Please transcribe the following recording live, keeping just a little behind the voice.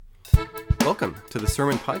Welcome to the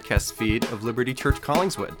sermon podcast feed of Liberty Church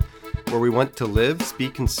Collingswood, where we want to live,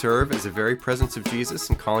 speak, and serve as the very presence of Jesus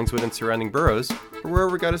in Collingswood and surrounding boroughs, or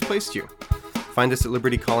wherever God has placed you. Find us at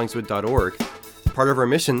libertycollingswood.org. Part of our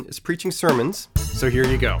mission is preaching sermons, so here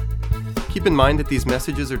you go. Keep in mind that these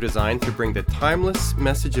messages are designed to bring the timeless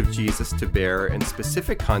message of Jesus to bear in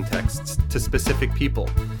specific contexts to specific people.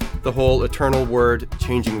 The whole eternal word,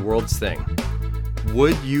 changing worlds thing.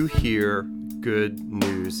 Would you hear good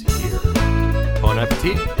news here? Bon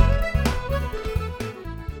appetit!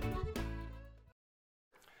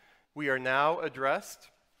 We are now addressed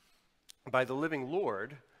by the living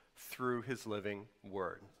Lord through his living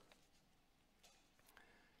word.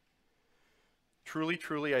 Truly,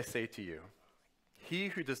 truly, I say to you, he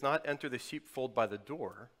who does not enter the sheepfold by the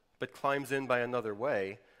door, but climbs in by another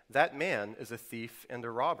way, that man is a thief and a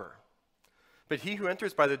robber. But he who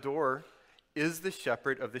enters by the door is the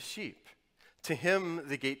shepherd of the sheep. To him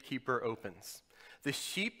the gatekeeper opens. The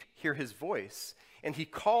sheep hear his voice, and he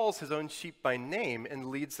calls his own sheep by name and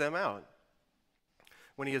leads them out.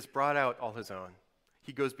 When he has brought out all his own,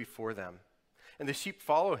 he goes before them, and the sheep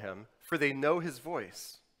follow him, for they know his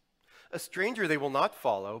voice. A stranger they will not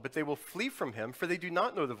follow, but they will flee from him, for they do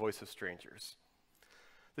not know the voice of strangers.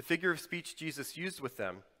 The figure of speech Jesus used with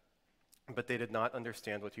them, but they did not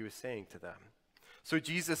understand what he was saying to them. So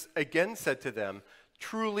Jesus again said to them,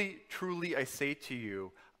 truly, truly, I say to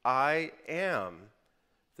you, I am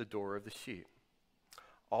the door of the sheep.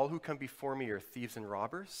 All who come before me are thieves and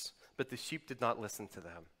robbers, but the sheep did not listen to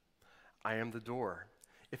them. I am the door.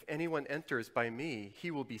 If anyone enters by me, he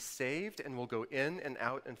will be saved and will go in and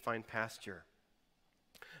out and find pasture.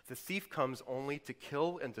 The thief comes only to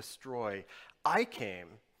kill and destroy. I came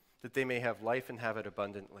that they may have life and have it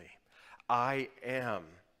abundantly. I am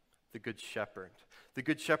the good shepherd. The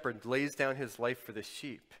good shepherd lays down his life for the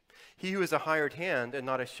sheep. He who is a hired hand and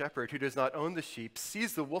not a shepherd, who does not own the sheep,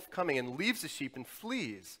 sees the wolf coming and leaves the sheep and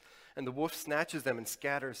flees, and the wolf snatches them and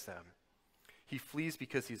scatters them. He flees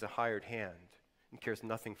because he's a hired hand and cares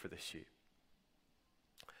nothing for the sheep.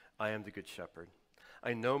 I am the good shepherd.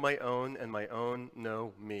 I know my own, and my own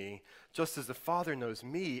know me, just as the Father knows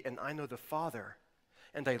me, and I know the Father,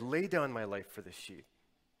 and I lay down my life for the sheep.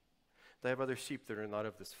 I have other sheep that are not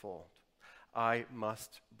of this fold. I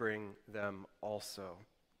must bring them also,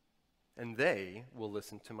 and they will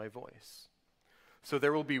listen to my voice. So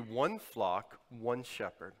there will be one flock, one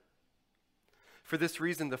shepherd. For this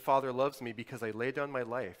reason the Father loves me, because I lay down my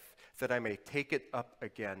life, that I may take it up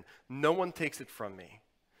again. No one takes it from me,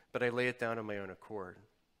 but I lay it down on my own accord.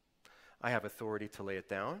 I have authority to lay it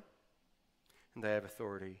down, and I have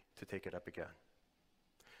authority to take it up again.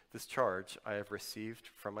 This charge I have received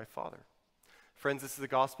from my Father. Friends, this is the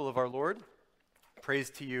gospel of our Lord. Praise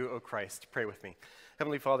to you, O Christ. Pray with me.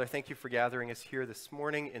 Heavenly Father, thank you for gathering us here this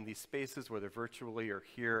morning in these spaces, whether virtually or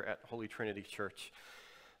here at Holy Trinity Church.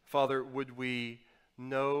 Father, would we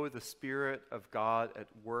know the Spirit of God at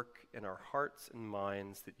work in our hearts and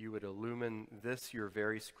minds, that you would illumine this, your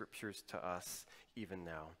very scriptures, to us even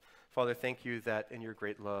now. Father, thank you that in your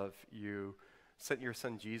great love you sent your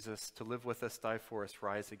Son Jesus to live with us, die for us,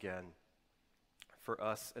 rise again for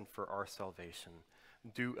us and for our salvation.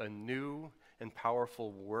 Do a new and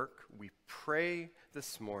powerful work, we pray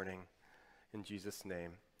this morning in Jesus'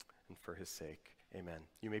 name and for his sake. Amen.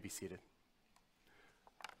 You may be seated.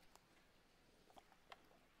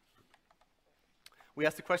 We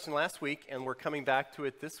asked the question last week, and we're coming back to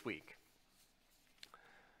it this week.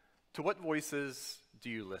 To what voices do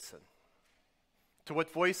you listen? To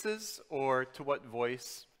what voices, or to what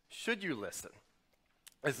voice should you listen?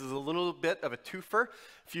 This is a little bit of a twofer.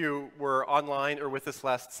 If you were online or with us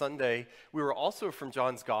last Sunday, we were also from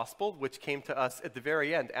John's Gospel, which came to us at the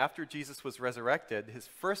very end, after Jesus was resurrected, his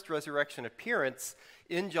first resurrection appearance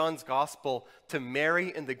in John's Gospel to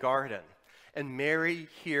Mary in the garden. And Mary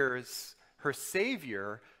hears her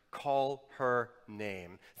Savior call her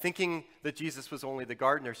name. Thinking that Jesus was only the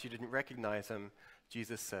gardener, she didn't recognize him.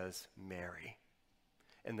 Jesus says, Mary.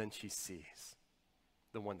 And then she sees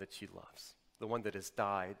the one that she loves, the one that has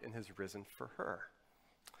died and has risen for her.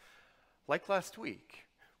 Like last week,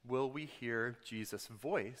 will we hear Jesus'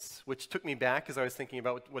 voice? Which took me back, as I was thinking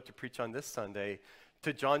about what to preach on this Sunday,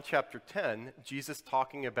 to John chapter 10, Jesus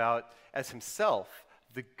talking about as himself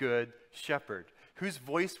the good shepherd. Whose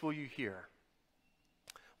voice will you hear?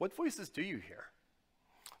 What voices do you hear?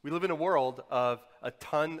 We live in a world of a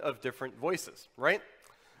ton of different voices, right?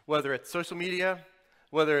 Whether it's social media,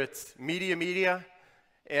 whether it's media,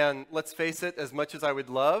 and let's face it, as much as I would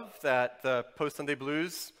love that the Post-Sunday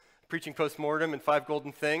Blues, Preaching Postmortem, and 5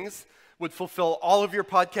 Golden Things would fulfill all of your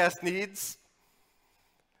podcast needs,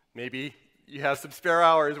 maybe you have some spare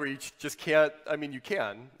hours where you just can't, I mean, you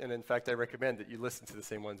can, and in fact, I recommend that you listen to the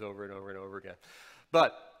same ones over and over and over again.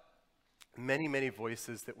 But many, many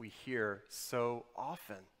voices that we hear so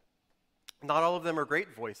often. Not all of them are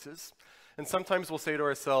great voices. And sometimes we'll say to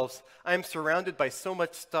ourselves, I am surrounded by so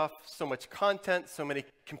much stuff, so much content, so many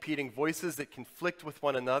competing voices that conflict with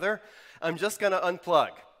one another. I'm just going to unplug.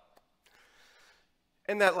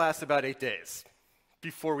 And that lasts about 8 days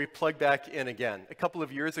before we plug back in again. A couple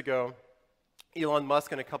of years ago, Elon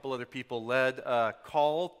Musk and a couple other people led a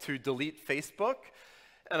call to delete Facebook.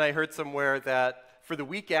 And I heard somewhere that for the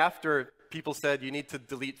week after people said you need to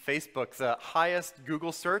delete Facebook, the highest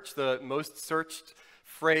Google search, the most searched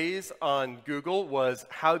phrase on Google was,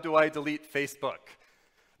 how do I delete Facebook?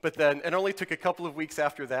 But then it only took a couple of weeks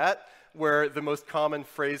after that where the most common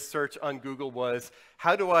phrase search on Google was,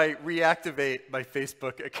 how do I reactivate my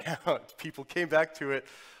Facebook account? People came back to it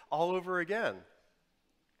all over again.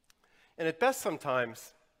 And at best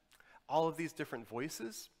sometimes, all of these different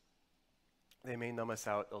voices, they may numb us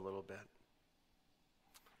out a little bit.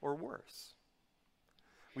 Or worse,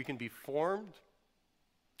 we can be formed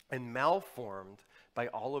and malformed by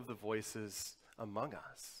all of the voices among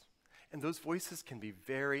us. And those voices can be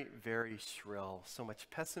very, very shrill. So much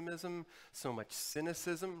pessimism, so much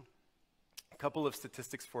cynicism. A couple of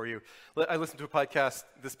statistics for you. I listened to a podcast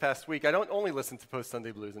this past week. I don't only listen to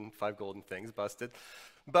Post-Sunday Blues and 5 Golden Things, busted,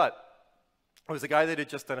 but it was a guy that had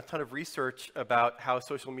just done a ton of research about how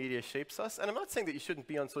social media shapes us. And I'm not saying that you shouldn't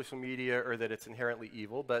be on social media or that it's inherently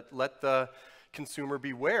evil, but let the consumer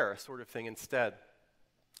beware sort of thing instead.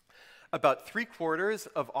 About 3/4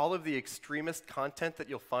 of all of the extremist content that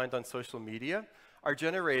you'll find on social media are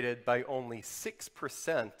generated by only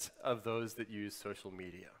 6% of those that use social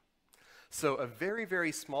media. So a very,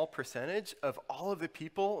 very small percentage of all of the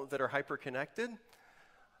people that are hyper-connected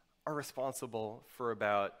are responsible for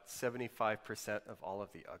about 75% of all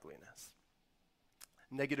of the ugliness.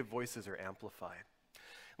 Negative voices are amplified.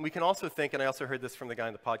 And we can also think, and I also heard this from the guy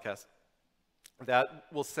in the podcast, that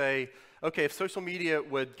will say, okay, if social media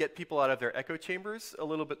would get people out of their echo chambers a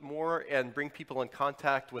little bit more and bring people in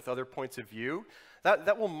contact with other points of view,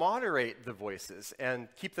 that will moderate the voices and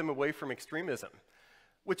keep them away from extremism,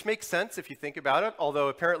 which makes sense if you think about it, although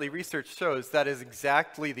apparently research shows that is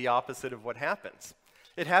exactly the opposite of what happens.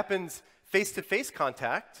 It happens face-to-face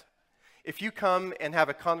contact. If you come and have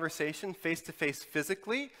a conversation face-to-face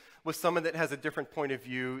physically with someone that has a different point of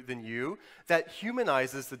view than you, that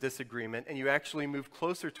humanizes the disagreement and you actually move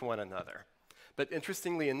closer to one another. But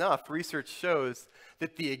interestingly enough, research shows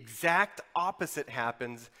that the exact opposite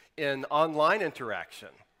happens in online interaction.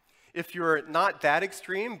 If you're not that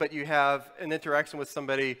extreme, but you have an interaction with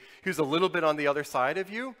somebody who's a little bit on the other side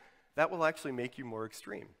of you, that will actually make you more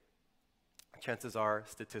extreme. Chances are,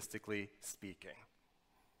 statistically speaking.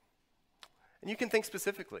 And you can think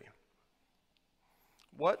specifically.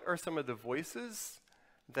 What are some of the voices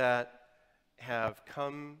that have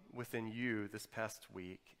come within you this past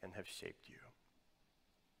week and have shaped you?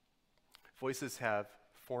 Voices have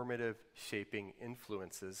formative, shaping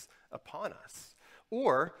influences upon us.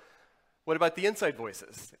 Or what about the inside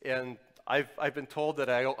voices? And I've been told that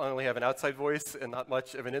I only have an outside voice and not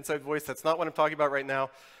much of an inside voice. That's not what I'm talking about right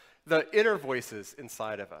now. The inner voices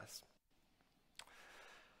inside of us.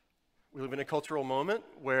 We live in a cultural moment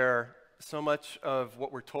where so much of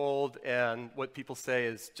what we're told and what people say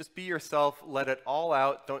is just be yourself, let it all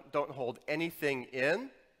out, don't hold anything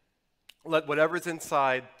in, let whatever's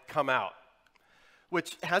inside come out,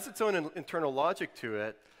 which has its own internal logic to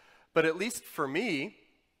it, but at least for me,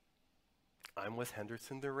 I'm with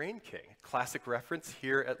Henderson the Rain King. Classic reference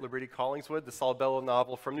here at Liberty Collingswood, the Saul Bellow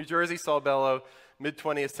novel from New Jersey, Saul Bellow,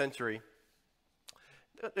 mid-20th century.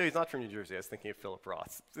 No, he's not from New Jersey. I was thinking of Philip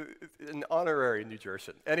Roth, an honorary New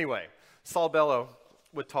Jerseyan. Anyway, Saul Bellow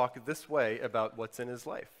would talk this way about what's in his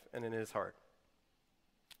life and in his heart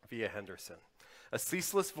via Henderson. A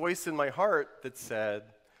ceaseless voice in my heart that said,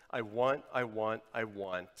 I want, I want, I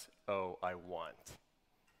want, oh, I want.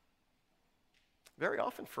 Very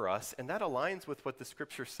often for us, and that aligns with what the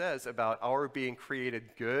scripture says about our being created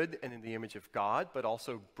good and in the image of God, but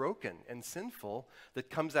also broken and sinful,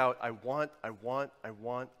 that comes out, I want, I want, I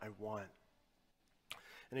want, I want.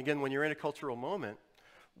 And again, when you're in a cultural moment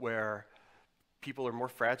where people are more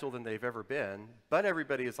fragile than they've ever been, but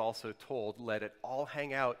everybody is also told, let it all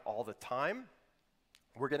hang out all the time,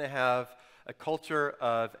 we're going to have a culture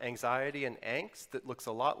of anxiety and angst that looks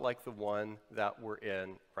a lot like the one that we're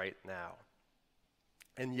in right now.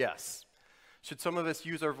 And yes, should some of us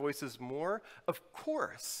use our voices more? Of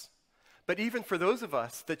course. But even for those of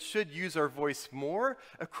us that should use our voice more,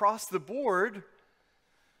 across the board,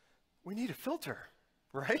 we need a filter,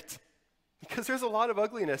 right? Because there's a lot of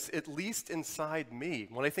ugliness, at least inside me.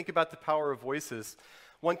 When I think about the power of voices,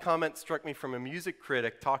 one comment struck me from a music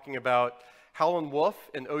critic talking about Howlin' Wolf,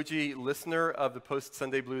 an OG listener of the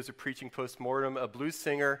Post-Sunday Blues or Preaching Postmortem, a blues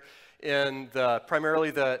singer in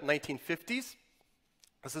primarily the 1950s.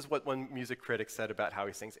 This is what one music critic said about how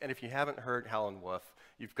he sings. And if you haven't heard Howlin' Wolf,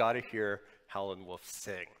 you've got to hear Howlin' Wolf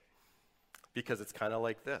sing. Because it's kind of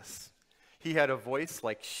like this. He had a voice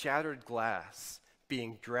like shattered glass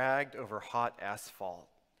being dragged over hot asphalt.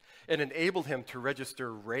 It enabled him to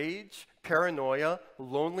register rage, paranoia,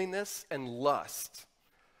 loneliness, and lust,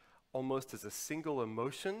 almost as a single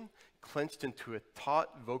emotion clenched into a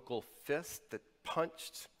taut vocal fist that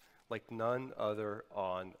punched like none other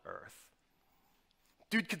on earth.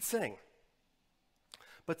 Dude could sing.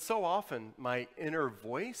 But so often, my inner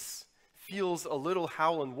voice feels a little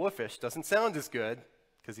Howlin' Wolfish. Doesn't sound as good,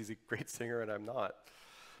 because he's a great singer and I'm not.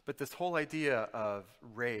 But this whole idea of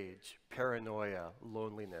rage, paranoia,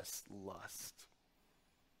 loneliness, lust,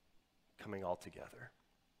 coming all together.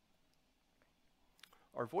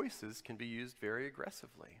 Our voices can be used very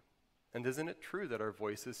aggressively. And isn't it true that our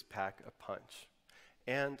voices pack a punch?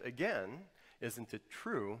 And again, isn't it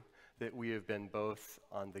true that we have been both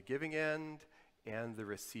on the giving end and the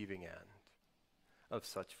receiving end of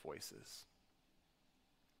such voices?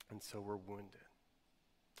 And so we're wounded.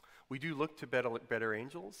 We do look to better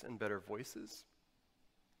angels and better voices.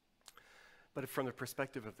 But from the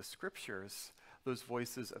perspective of the scriptures, those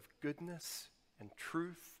voices of goodness and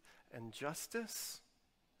truth and justice,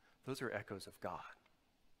 those are echoes of God.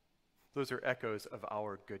 Those are echoes of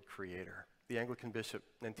our good Creator. The Anglican bishop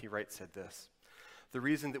N.T. Wright said this: "The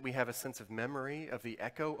reason that we have a sense of memory of the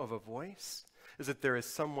echo of a voice is that there is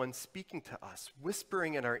someone speaking to us,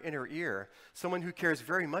 whispering in our inner ear, someone who cares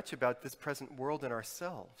very much about this present world and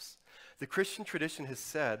ourselves. The Christian tradition has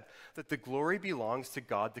said that the glory belongs to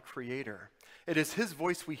God the Creator. It is His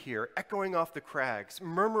voice we hear, echoing off the crags,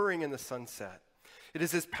 murmuring in the sunset. It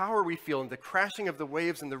is His power we feel in the crashing of the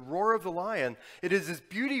waves and the roar of the lion. It is His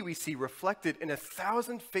beauty we see reflected in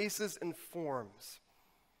 1,000 faces and forms."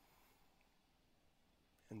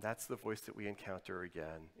 And that's the voice that we encounter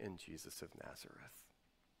again in Jesus of Nazareth.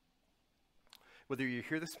 Whether you're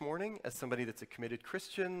here this morning as somebody that's a committed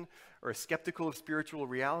Christian or skeptical of spiritual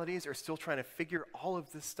realities or still trying to figure all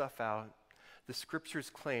of this stuff out, the scriptures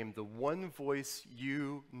claim the one voice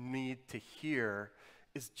you need to hear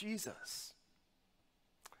is Jesus.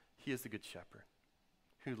 He is the Good Shepherd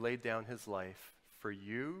who laid down His life for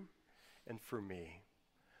you and for me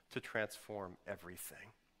to transform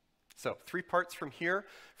everything. So 3 parts from here,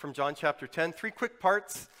 from John chapter 10, 3 quick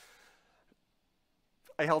parts.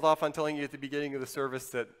 I held off on telling you at the beginning of the service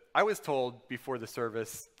that I was told before the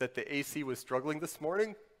service that the AC was struggling this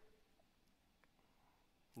morning.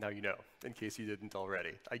 Now you know, in case you didn't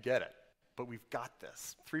already. I get it, but we've got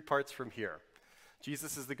this. 3 parts from here.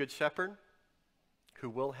 Jesus is the Good Shepherd who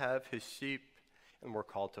will have His sheep, and we're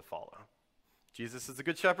called to follow. Jesus is the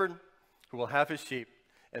Good Shepherd who will have His sheep,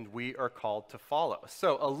 and we are called to follow.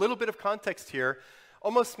 So a little bit of context here.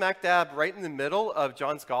 Almost smack dab right in the middle of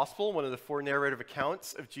John's Gospel, one of the 4 narrative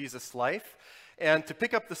accounts of Jesus' life. And to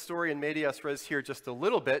pick up the story in medias res here just a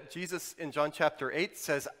little bit, Jesus in John chapter 8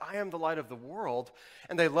 says, "I am the light of the world."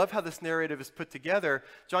 And I love how this narrative is put together.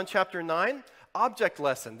 John chapter 9, object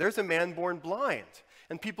lesson. There's a man born blind.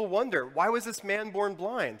 And people wonder, why was this man born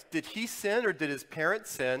blind? Did he sin or did his parents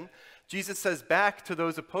sin? Jesus says back to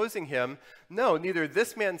those opposing him, no, neither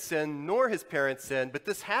this man sinned nor his parents sinned, but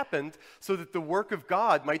this happened so that the work of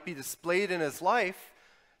God might be displayed in his life.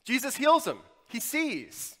 Jesus heals him. He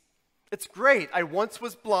sees. It's great. I once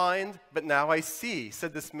was blind, but now I see,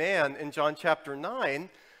 said this man in John chapter 9.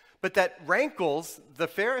 But that rankles the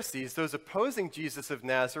Pharisees, those opposing Jesus of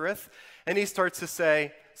Nazareth, and he starts to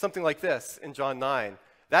say something like this in John 9.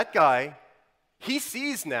 That guy, he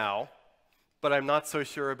sees now, but I'm not so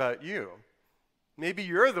sure about you. Maybe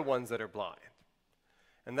you're the ones that are blind.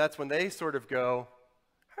 And that's when they sort of go,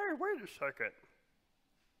 hey, wait a second.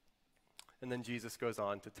 And then Jesus goes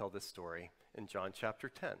on to tell this story in John chapter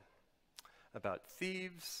 10 about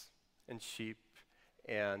thieves and sheep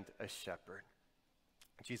and a shepherd.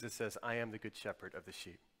 Jesus says, I am the good shepherd of the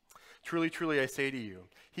sheep. Truly, truly, I say to you,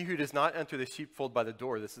 he who does not enter the sheepfold by the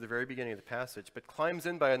door, this is the very beginning of the passage, but climbs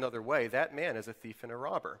in by another way, that man is a thief and a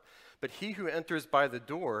robber. But he who enters by the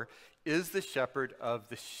door is the shepherd of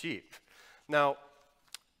the sheep. Now,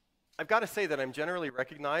 I've got to say that I'm generally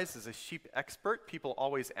recognized as a sheep expert. People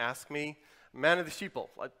always ask me, man of the sheeple.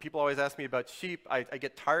 People always ask me about sheep. I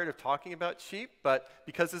get tired of talking about sheep, but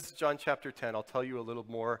because this is John chapter 10, I'll tell you a little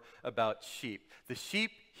more about sheep. The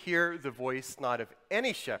sheep hear the voice not of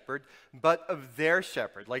any shepherd, but of their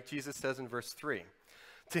shepherd, like Jesus says in verse 3.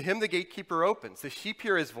 To him the gatekeeper opens. The sheep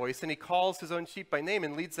hear his voice, and he calls his own sheep by name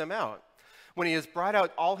and leads them out. When he has brought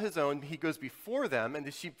out all his own, he goes before them, and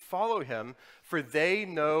the sheep follow him, for they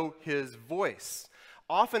know his voice.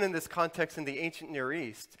 Often in this context in the ancient Near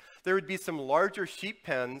East, there would be some larger sheep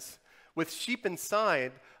pens with sheep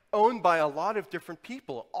inside owned by a lot of different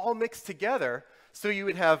people, all mixed together. So you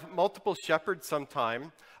would have multiple shepherds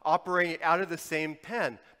sometime operating out of the same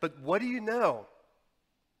pen. But what do you know?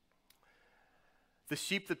 The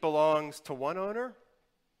sheep that belongs to one owner,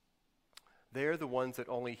 they're the ones that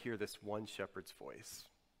only hear this one shepherd's voice,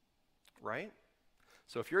 right?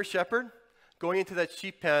 So if you're a shepherd going into that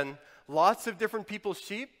sheep pen, lots of different people's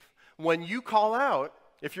sheep, when you call out,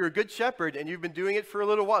 if you're a good shepherd and you've been doing it for a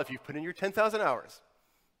little while, if you've put in your 10,000 hours,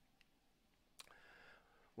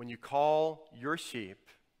 when you call your sheep,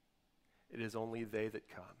 it is only they that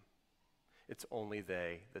come. It's only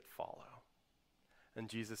they that follow. And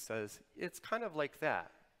Jesus says, it's kind of like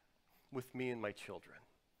that with me and my children,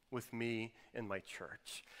 with me and my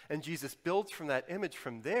church. And Jesus builds from that image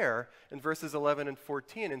from there in verses 11 and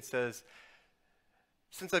 14 and says,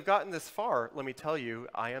 since I've gotten this far, let me tell you,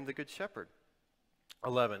 I am the good shepherd.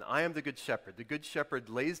 11, I am the good shepherd. The good shepherd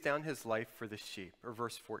lays down his life for the sheep. Or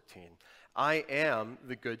verse 14, I am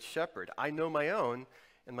the good shepherd. I know my own,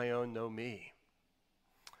 and my own know me.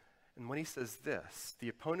 And when he says this, the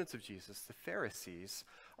opponents of Jesus, the Pharisees,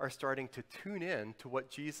 are starting to tune in to what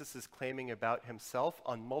Jesus is claiming about himself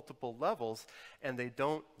on multiple levels, and they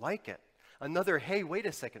don't like it. Another, hey, wait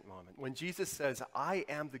a second moment. When Jesus says, I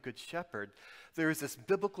am the good shepherd, there is this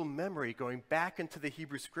biblical memory going back into the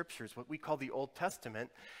Hebrew scriptures, what we call the Old Testament,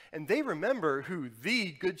 and they remember who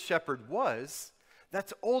the good shepherd was.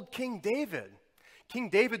 That's old King David. King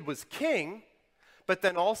David was king, but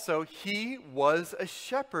then also he was a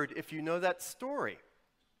shepherd, if you know that story.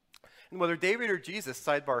 And whether David or Jesus,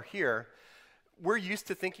 sidebar here, we're used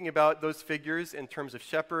to thinking about those figures in terms of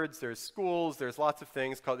shepherds. There's schools, there's lots of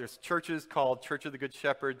things called, there's churches called Church of the Good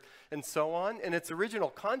Shepherd, and so on. In its original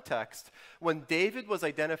context, when David was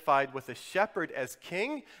identified with a shepherd as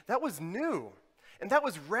king, that was new, and that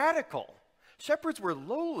was radical. Shepherds were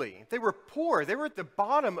lowly, they were poor, they were at the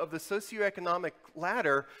bottom of the socioeconomic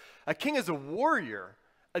ladder. A king is a warrior,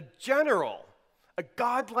 a general, a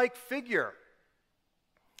godlike figure.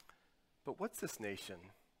 But what's this nation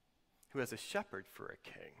who has a shepherd for a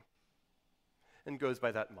king and goes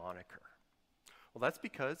by that moniker? Well, that's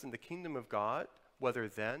because in the kingdom of God, whether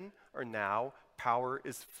then or now, power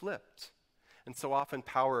is flipped. And so often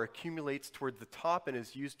power accumulates toward the top and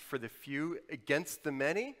is used for the few against the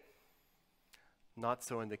many. Not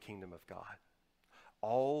so in the kingdom of God.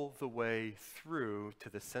 All the way through to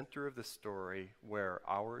the center of the story where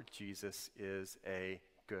our Jesus is a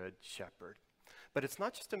good shepherd. But it's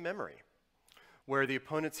not just a memory, where the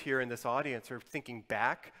opponents here in this audience are thinking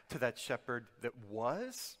back to that shepherd that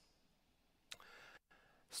was.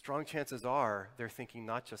 Strong chances are they're thinking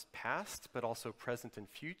not just past, but also present and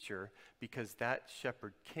future, because that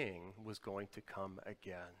shepherd king was going to come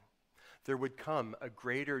again. There would come a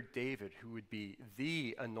greater David who would be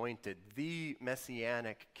the anointed, the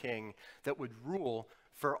messianic king that would rule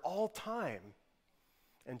for all time.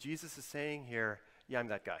 And Jesus is saying here, yeah, I'm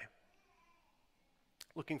that guy.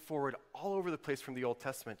 Looking forward all over the place from the Old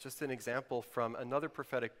Testament, just an example from another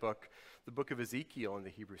prophetic book, the book of Ezekiel in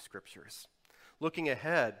the Hebrew Scriptures. Looking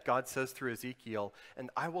ahead, God says through Ezekiel, and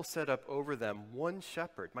I will set up over them one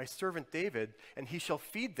shepherd, my servant David, and he shall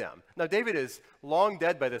feed them. Now, David is long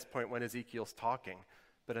dead by this point when Ezekiel's talking,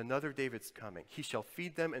 but another David's coming. He shall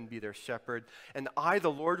feed them and be their shepherd, and I, the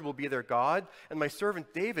Lord, will be their God, and my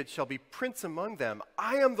servant David shall be prince among them.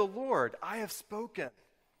 I am the Lord, I have spoken.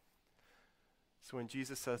 So when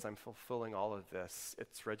Jesus says, I'm fulfilling all of this,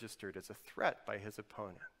 it's registered as a threat by his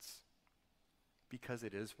opponents, because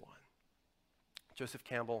it is one. Joseph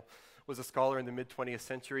Campbell was a scholar in the mid-20th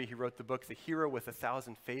century. He wrote the book, The Hero with a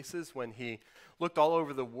Thousand Faces, when he looked all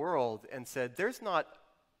over the world and said, there's not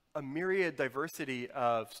a myriad diversity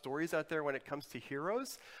of stories out there when it comes to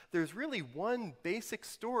heroes. There's really one basic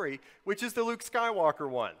story, which is the Luke Skywalker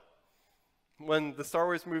one. When the Star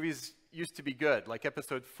Wars movies used to be good, like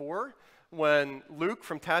Episode 4, when Luke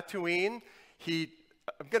from Tatooine,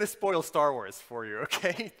 I'm going to spoil Star Wars for you,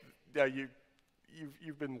 okay? Yeah,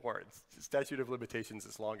 You've been warned. The statute of limitations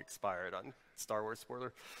is long expired on Star Wars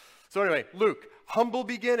spoiler. So anyway, Luke, humble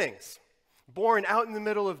beginnings, born out in the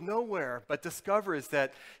middle of nowhere, but discovers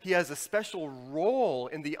that he has a special role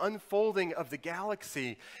in the unfolding of the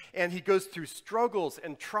galaxy, and he goes through struggles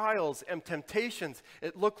and trials and temptations.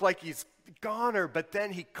 It looked like he's goner, but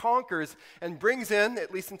then he conquers and brings in,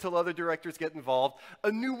 at least until other directors get involved,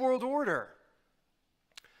 a new world order.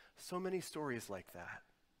 So many stories like that.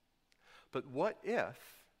 But what if,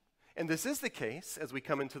 and this is the case as we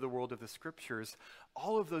come into the world of the scriptures,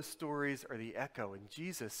 all of those stories are the echo and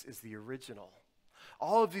Jesus is the original.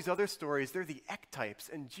 All of these other stories, they're the archetypes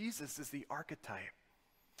and Jesus is the archetype.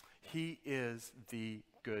 He is the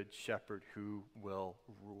good shepherd who will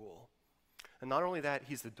rule. And not only that,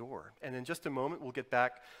 he's the door. And in just a moment, we'll get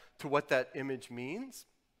back to what that image means.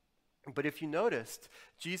 But if you noticed,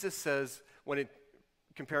 Jesus says,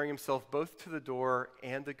 comparing himself both to the door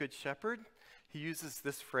and the good shepherd, he uses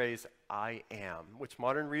this phrase, I am, which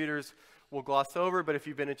modern readers will gloss over, but if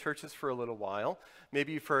you've been in churches for a little while,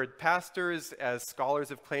 maybe you've heard pastors, as scholars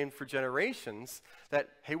have claimed for generations, that,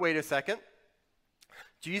 hey, wait a second,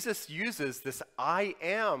 Jesus uses this I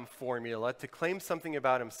am formula to claim something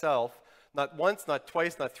about himself, not once, not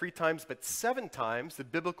twice, not 3 times, but 7 times, the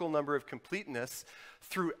biblical number of completeness,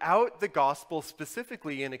 throughout the gospel,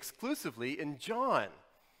 specifically and exclusively in John.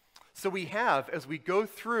 So we have, as we go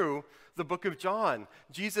through the book of John,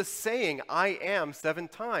 Jesus saying, I am 7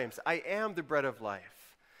 times. I am the bread of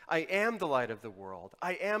life. I am the light of the world.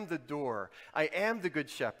 I am the door. I am the good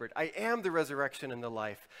shepherd. I am the resurrection and the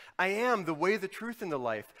life. I am the way, the truth, and the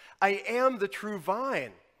life. I am the true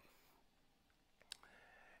vine.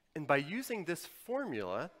 And by using this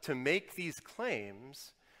formula to make these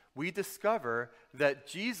claims, we discover that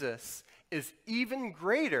Jesus is even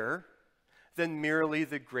greater than merely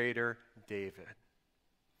the greater David.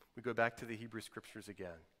 We go back to the Hebrew scriptures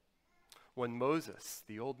again. When Moses,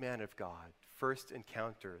 the old man of God, first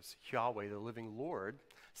encounters Yahweh, the living Lord,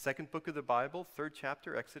 2nd book of the Bible, 3rd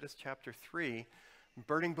chapter, Exodus chapter 3,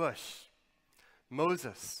 burning bush.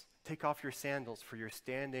 Moses, take off your sandals, for you're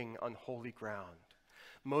standing on holy ground.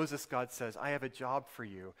 Moses, God says, I have a job for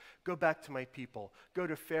you. Go back to my people. Go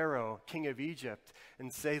to Pharaoh, king of Egypt,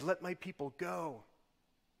 and say, let my people go.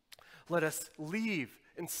 Let us leave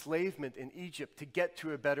enslavement in Egypt to get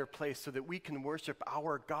to a better place so that we can worship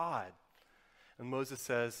our God. And Moses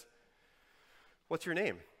says, what's your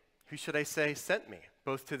name? Who should I say sent me?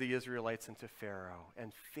 Both to the Israelites and to Pharaoh.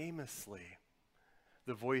 And famously,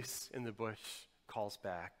 the voice in the bush calls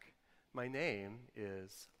back, my name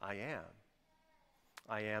is I am.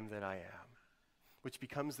 I am that I am. Which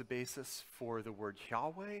becomes the basis for the word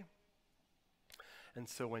Yahweh. And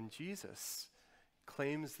so when Jesus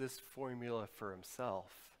claims this formula for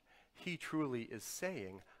himself, he truly is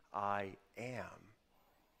saying, I am.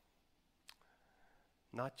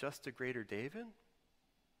 Not just a greater David,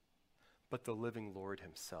 but the living Lord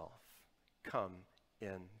himself, come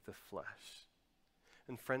in the flesh.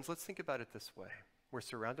 And friends, let's think about it this way. We're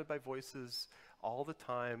surrounded by voices all the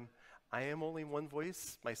time. I am only one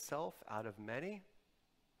voice myself out of many.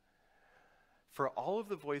 For all of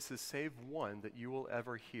the voices save one that you will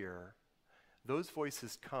ever hear, those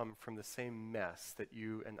voices come from the same mess that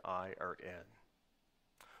you and I are in.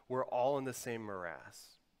 We're all in the same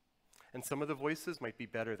morass. And some of the voices might be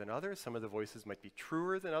better than others. Some of the voices might be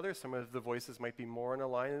truer than others. Some of the voices might be more in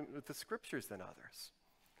alignment with the scriptures than others.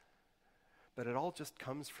 But it all just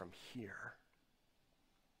comes from here.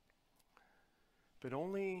 But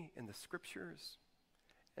only in the scriptures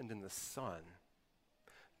and in the Son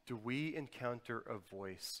do we encounter a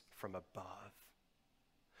voice from above.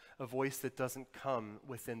 A voice that doesn't come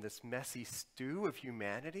within this messy stew of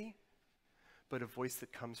humanity, but a voice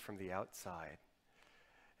that comes from the outside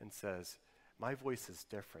and says, my voice is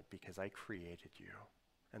different because I created you,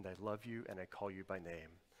 and I love you, and I call you by name.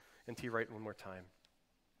 N.T. Wright one more time.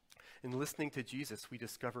 In listening to Jesus, we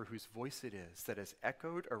discover whose voice it is that has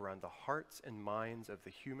echoed around the hearts and minds of the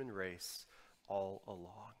human race all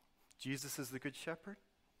along. Jesus is the good shepherd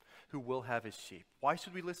who will have his sheep. Why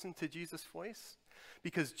should we listen to Jesus' voice?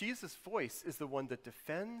 Because Jesus' voice is the one that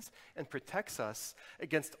defends and protects us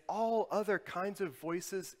against all other kinds of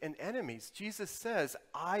voices and enemies. Jesus says,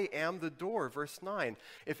 I am the door, verse 9.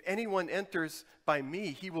 If anyone enters by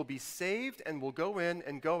me, he will be saved and will go in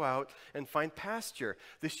and go out and find pasture.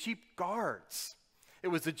 The sheep guards. It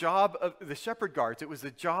was the job of the shepherd guards. It was the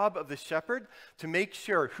job of the shepherd to make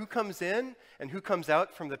sure who comes in and who comes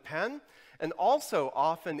out from the pen. And also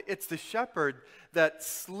often it's the shepherd that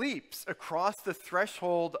sleeps across the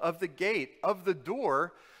threshold of the gate, of the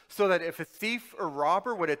door, so that if a thief or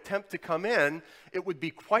robber would attempt to come in, it would be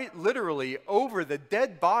quite literally over the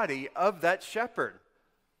dead body of that shepherd.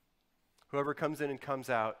 Whoever comes in and comes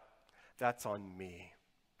out, that's on me.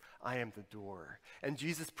 I am the door. And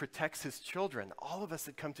Jesus protects his children, all of us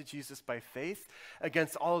that come to Jesus by faith,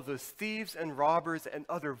 against all of those thieves and robbers and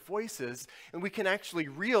other voices. And we can actually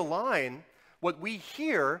realign What we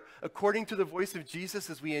hear, according to the voice of Jesus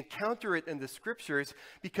as we encounter it in the scriptures,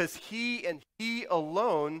 because he and he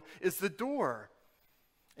alone is the door.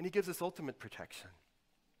 And he gives us ultimate protection.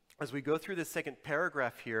 As we go through the second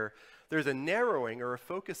paragraph here, there's a narrowing or a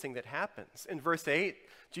focusing that happens. In verse 8,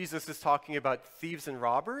 Jesus is talking about thieves and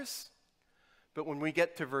robbers. But when we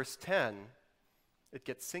get to verse 10, it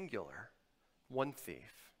gets singular. One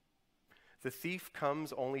thief. The thief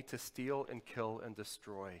comes only to steal and kill and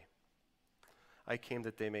destroy. I came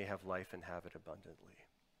that they may have life and have it abundantly.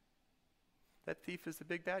 That thief is the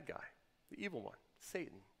big bad guy, the evil one,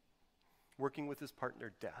 Satan, working with his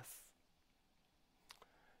partner, death.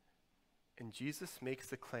 And Jesus makes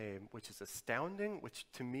the claim, which is astounding, which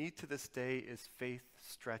to me to this day is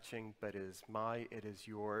faith-stretching, but it is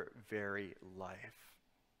your very life.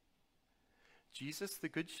 Jesus, the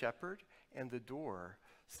Good Shepherd and the door,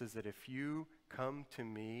 says that if you come to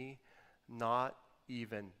me, not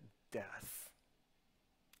even death,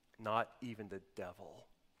 not even the devil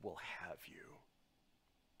will have you,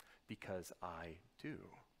 because I do.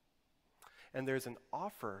 And there's an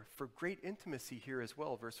offer for great intimacy here as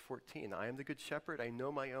well. Verse 14, I am the good shepherd, I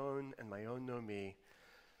know my own, and my own know me.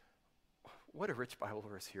 What a rich Bible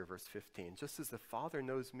verse here, verse 15. Just as the Father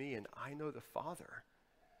knows me and I know the Father.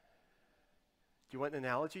 Do you want an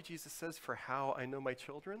analogy, Jesus says, for how I know my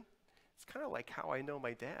children? It's kind of like how I know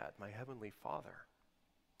my dad, my heavenly Father,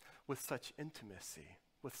 with such intimacy,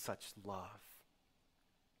 with such love.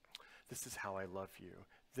 This is how I love you.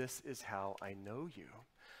 This is how I know you.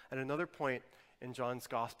 At another point in John's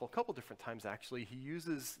gospel, a couple different times actually, he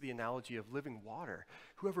uses the analogy of living water.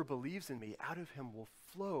 Whoever believes in me, out of him will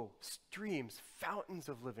flow streams, fountains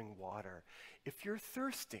of living water. If you're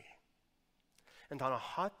thirsty, and on a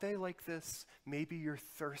hot day like this, maybe you're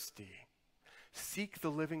thirsty, seek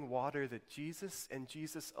the living water that Jesus and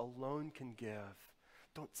Jesus alone can give.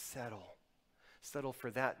 Don't settle. Settle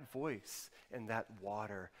for that voice and that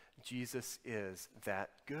water. Jesus is that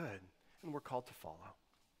good, and we're called to follow.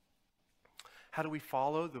 How do we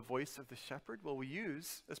follow the voice of the shepherd? Well, we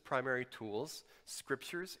use as primary tools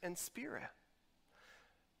scriptures and spirit.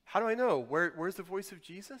 How do I know? Where's the voice of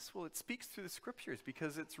Jesus? Well, it speaks through the scriptures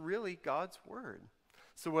because it's really God's word.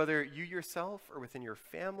 So whether you yourself or within your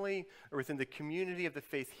family or within the community of the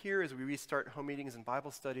faith here as we restart home meetings and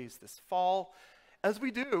Bible studies this fall, as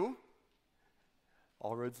we do,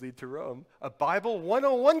 all roads lead to Rome, a Bible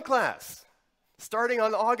 101 class starting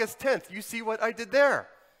on August 10th. You see what I did there.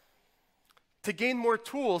 To gain more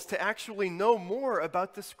tools to actually know more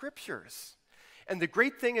about the scriptures. And the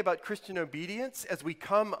great thing about Christian obedience as we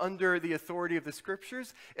come under the authority of the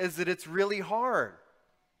scriptures is that it's really hard.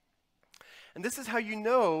 And this is how you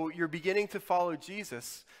know you're beginning to follow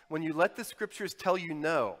Jesus, when you let the scriptures tell you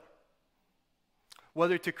no.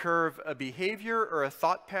 Whether to curve a behavior or a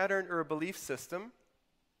thought pattern or a belief system.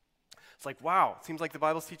 It's like, wow, it seems like the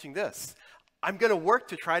Bible's teaching this. I'm going to work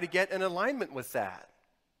to try to get in alignment with that.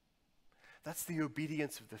 That's the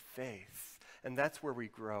obedience of the faith, and that's where we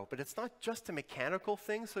grow. But it's not just a mechanical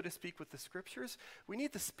thing, so to speak, with the scriptures. We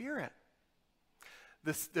need the Spirit.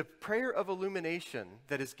 The prayer of illumination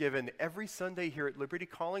that is given every Sunday here at Liberty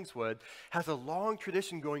Collingswood has a long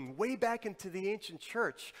tradition going way back into the ancient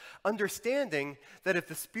church, understanding that if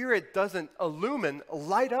the Spirit doesn't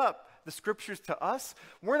light up the scriptures to us,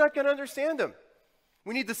 we're not going to understand them.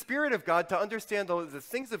 We need the Spirit of God to understand the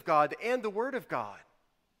things of God and the Word of God.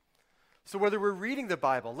 So whether we're reading the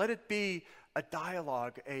Bible, let it be a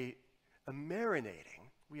dialogue, a marinating.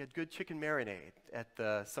 We had good chicken marinade at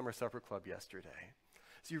the Summer Supper Club yesterday.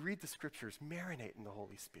 As you read the scriptures, marinate in the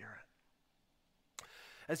Holy Spirit.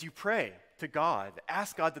 As you pray to God,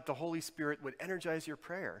 ask God that the Holy Spirit would energize your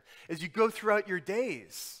prayer. As you go throughout your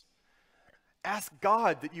days, ask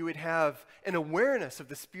God that you would have an awareness of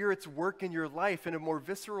the Spirit's work in your life in a more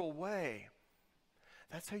visceral way.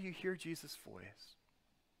 That's how you hear Jesus' voice.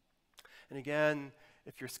 And again,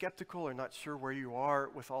 if you're skeptical or not sure where you are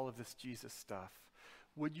with all of this Jesus stuff,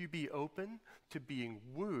 would you be open to being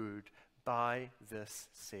wooed by this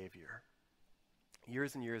Savior?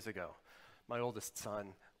 Years and years ago, my oldest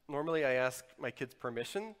son, normally I ask my kids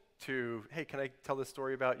permission to, hey, can I tell this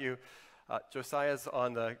story about you? Josiah's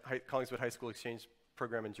on the Collingswood High School Exchange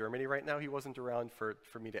program in Germany right now. He wasn't around for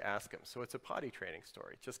me to ask him. So it's a potty training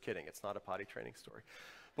story. Just kidding, it's not a potty training story.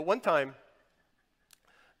 But one time,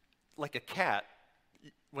 like a cat,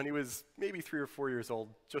 when he was maybe 3 or 4 years old,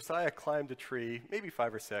 Josiah climbed a tree, maybe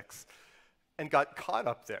 5 or 6, and got caught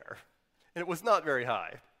up there. And it was not very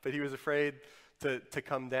high, but he was afraid to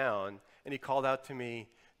come down. And he called out to me,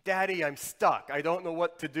 "Daddy, I'm stuck. I don't know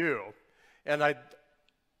what to do." And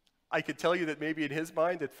I could tell you that maybe in his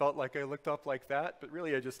mind it felt like I looked up like that, but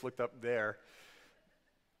really I just looked up there.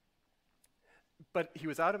 But he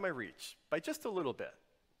was out of my reach by just a little bit.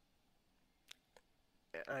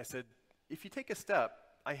 And I said, if you take a step,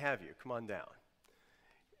 I have you. Come on down.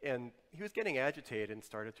 And he was getting agitated and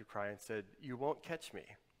started to cry and said, you won't catch me.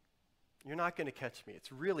 You're not going to catch me.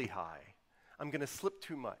 It's really high. I'm going to slip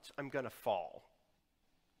too much. I'm going to fall.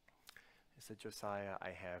 I said, Josiah, I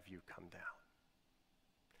have you. Come down.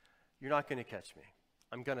 You're not going to catch me.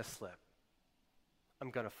 I'm going to slip. I'm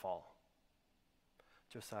going to fall.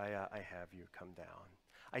 Josiah, I have you. Come down.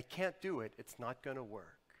 I can't do it. It's not going to work.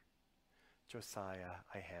 Josiah,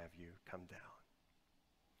 I have you. Come down.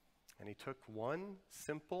 And he took one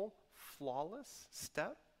simple, flawless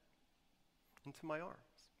step into my arms.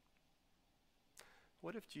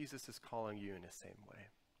 What if Jesus is calling you in the same way?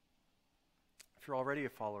 If you're already a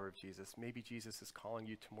follower of Jesus, maybe Jesus is calling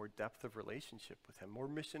you to more depth of relationship with him, more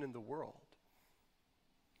mission in the world.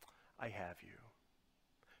 I have you.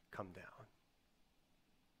 Come down.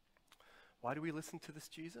 Why do we listen to this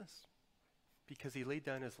Jesus? Because he laid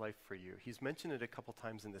down his life for you. He's mentioned it a couple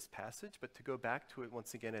times in this passage, but to go back to it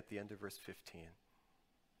once again at the end of verse 15.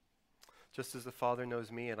 Just as the Father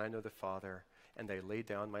knows me and I know the Father, and I lay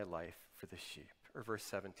down my life for the sheep. Or verse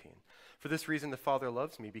 17. For this reason the Father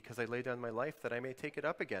loves me, because I lay down my life that I may take it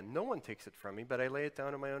up again. No one takes it from me, but I lay it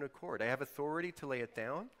down on my own accord. I have authority to lay it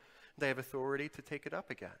down, and I have authority to take it up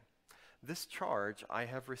again. This charge I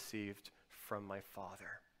have received from my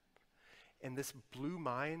Father. And this blew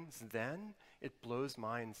minds then, it blows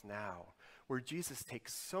minds now, where Jesus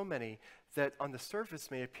takes so many that on the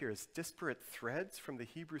surface may appear as disparate threads from the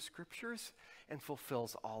Hebrew Scriptures and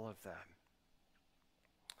fulfills all of them.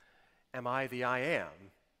 Am I the I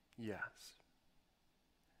am? Yes.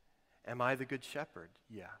 Am I the good shepherd?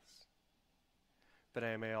 Yes. But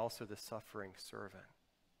am I also the suffering servant?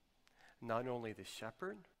 Not only the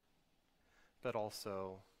shepherd, but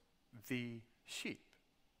also the sheep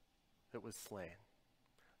that was slain,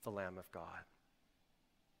 the Lamb of God.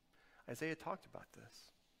 Isaiah talked about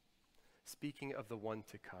this. Speaking of the one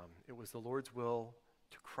to come, it was the Lord's will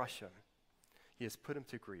to crush him. He has put him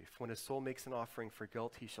to grief. When his soul makes an offering for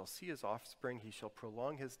guilt, he shall see his offspring. He shall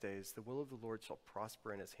prolong his days. The will of the Lord shall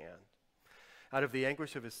prosper in his hand. Out of the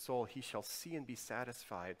anguish of his soul, he shall see and be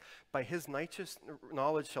satisfied. By his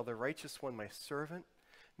knowledge shall the righteous one, my servant,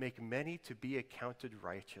 make many to be accounted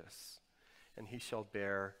righteous, and he shall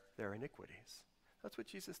bear their iniquities. That's what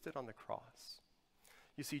Jesus did on the cross.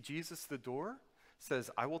 You see, Jesus, the door, says,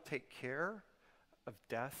 I will take care of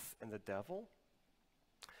death and the devil.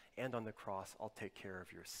 And on the cross, I'll take care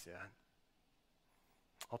of your sin.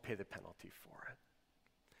 I'll pay the penalty for it.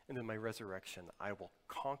 And in my resurrection, I will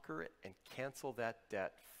conquer it and cancel that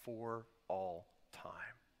debt for all time.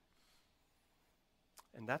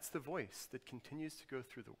 And that's the voice that continues to go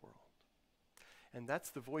through the world. And that's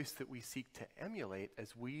the voice that we seek to emulate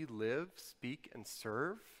as we live, speak, and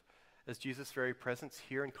serve. As Jesus' very presence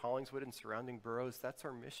here in Collingswood and surrounding boroughs, that's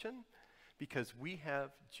our mission. Because we have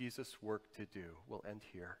Jesus' work to do. We'll end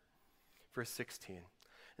here. Verse 16.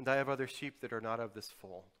 And I have other sheep that are not of this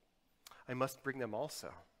fold. I must bring them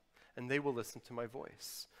also, and they will listen to my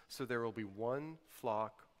voice. So there will be one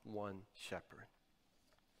flock, one shepherd.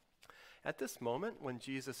 At this moment, when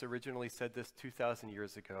Jesus originally said this 2,000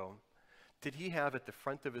 years ago, did he have at the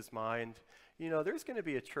front of his mind, there's going to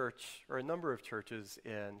be a church or a number of churches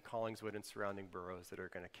in Collingswood and surrounding boroughs that are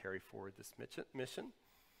going to carry forward this mission?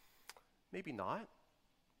 Maybe not.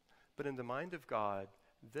 But in the mind of God,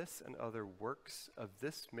 this and other works of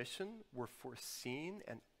this mission were foreseen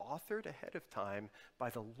and authored ahead of time by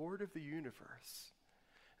the Lord of the universe.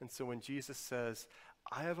 And so when Jesus says,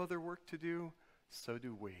 I have other work to do, so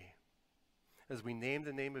do we. As we name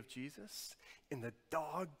the name of Jesus, in the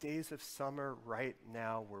dog days of summer right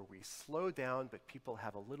now, where we slow down but people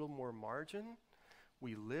have a little more margin,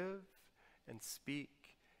 we live and speak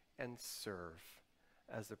and serve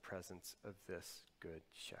as the presence of this good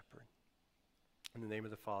shepherd. In the name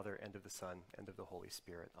of the Father, and of the Son, and of the Holy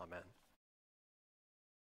Spirit. Amen.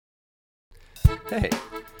 Hey,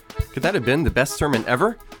 could that have been the best sermon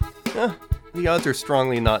ever? The odds are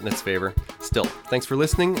strongly not in its favor. Still, thanks for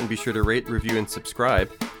listening, and be sure to rate, review, and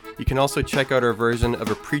subscribe. You can also check out our version of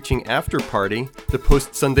a preaching after party, the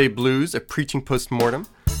Post-Sunday Blues, a preaching post-mortem,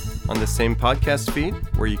 on the same podcast feed,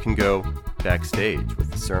 where you can go backstage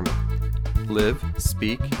with the sermon. Live,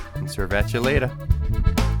 speak, and serve at you later.